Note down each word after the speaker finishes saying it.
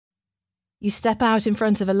You step out in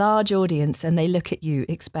front of a large audience and they look at you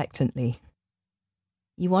expectantly.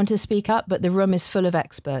 You want to speak up, but the room is full of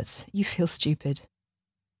experts. You feel stupid.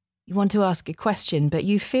 You want to ask a question, but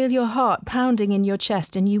you feel your heart pounding in your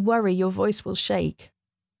chest and you worry your voice will shake.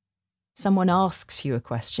 Someone asks you a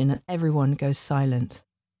question and everyone goes silent.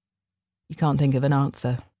 You can't think of an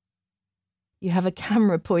answer. You have a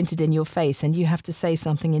camera pointed in your face and you have to say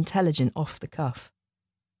something intelligent off the cuff.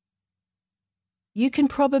 You can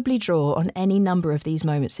probably draw on any number of these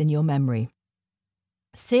moments in your memory.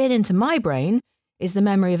 Seared into my brain is the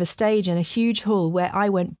memory of a stage in a huge hall where I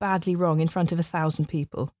went badly wrong in front of 1,000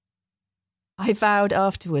 people. I vowed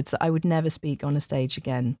afterwards that I would never speak on a stage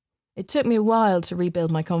again. It took me a while to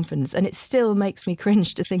rebuild my confidence, and it still makes me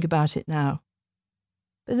cringe to think about it now.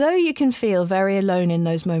 But though you can feel very alone in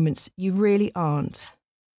those moments, you really aren't.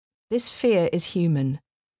 This fear is human.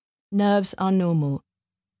 Nerves are normal.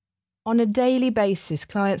 On a daily basis,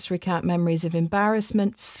 clients recount memories of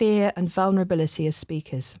embarrassment, fear, and vulnerability as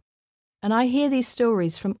speakers. And I hear these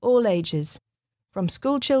stories from all ages, from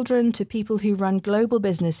school children to people who run global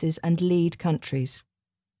businesses and lead countries.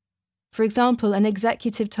 For example, an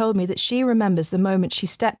executive told me that she remembers the moment she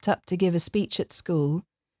stepped up to give a speech at school,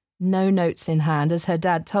 no notes in hand, as her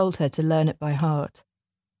dad told her to learn it by heart.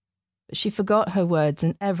 But she forgot her words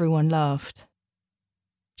and everyone laughed.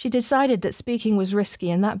 She decided that speaking was risky,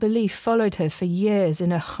 and that belief followed her for years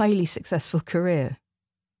in a highly successful career.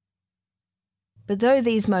 But though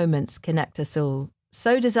these moments connect us all,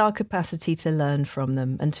 so does our capacity to learn from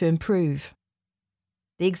them and to improve.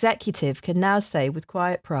 The executive can now say with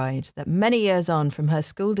quiet pride that many years on from her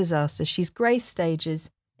school disaster, she's graced stages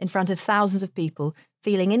in front of thousands of people,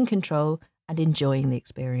 feeling in control and enjoying the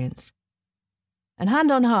experience. And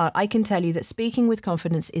hand on heart, I can tell you that speaking with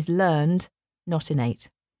confidence is learned, not innate.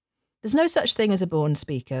 There's no such thing as a born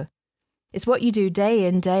speaker. It's what you do day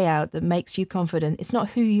in, day out that makes you confident. It's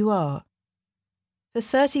not who you are. For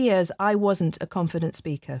 30 years, I wasn't a confident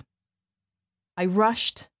speaker. I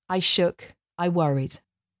rushed, I shook, I worried.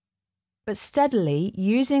 But steadily,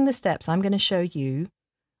 using the steps I'm going to show you,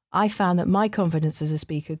 I found that my confidence as a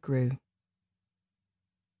speaker grew.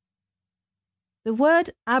 The word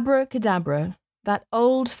abracadabra, that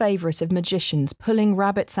old favourite of magicians pulling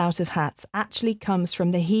rabbits out of hats, actually comes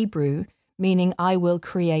from the Hebrew, meaning I will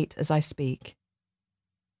create as I speak.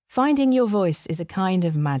 Finding your voice is a kind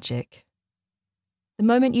of magic. The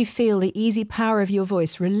moment you feel the easy power of your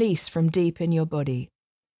voice release from deep in your body,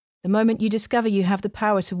 the moment you discover you have the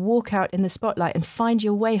power to walk out in the spotlight and find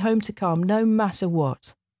your way home to calm no matter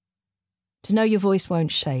what, to know your voice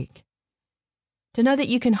won't shake, to know that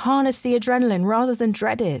you can harness the adrenaline rather than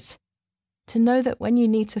dread it, to know that when you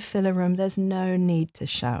need to fill a room, there's no need to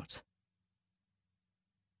shout.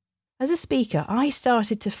 As a speaker, I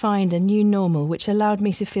started to find a new normal which allowed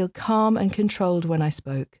me to feel calm and controlled when I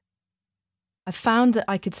spoke. I found that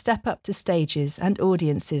I could step up to stages and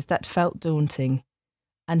audiences that felt daunting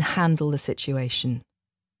and handle the situation.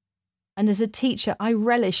 And as a teacher, I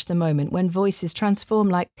relished the moment when voices transform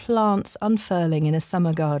like plants unfurling in a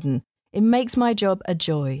summer garden. It makes my job a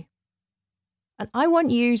joy. And I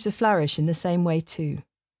want you to flourish in the same way too.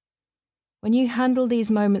 When you handle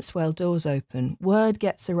these moments well, doors open, word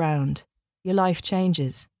gets around, your life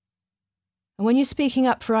changes. And when you're speaking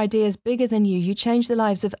up for ideas bigger than you change the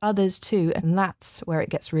lives of others too, and that's where it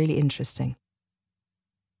gets really interesting.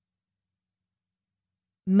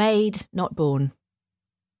 Made, not born.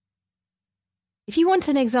 If you want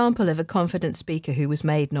an example of a confident speaker who was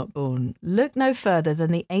made, not born, look no further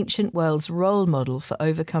than the ancient world's role model for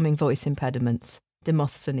overcoming voice impediments,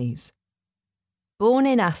 Demosthenes. Born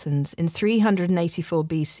in Athens in 384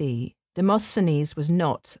 BC, Demosthenes was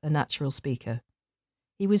not a natural speaker.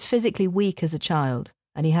 He was physically weak as a child,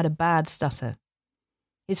 and he had a bad stutter.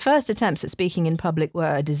 His first attempts at speaking in public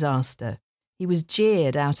were a disaster. He was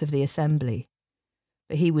jeered out of the assembly.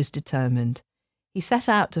 But he was determined. He set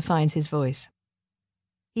out to find his voice.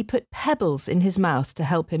 He put pebbles in his mouth to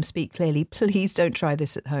help him speak clearly. Please don't try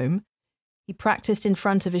this at home. He practiced in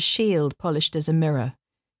front of a shield polished as a mirror.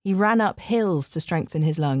 He ran up hills to strengthen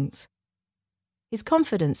his lungs. His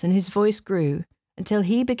confidence and his voice grew until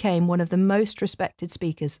he became one of the most respected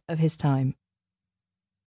speakers of his time.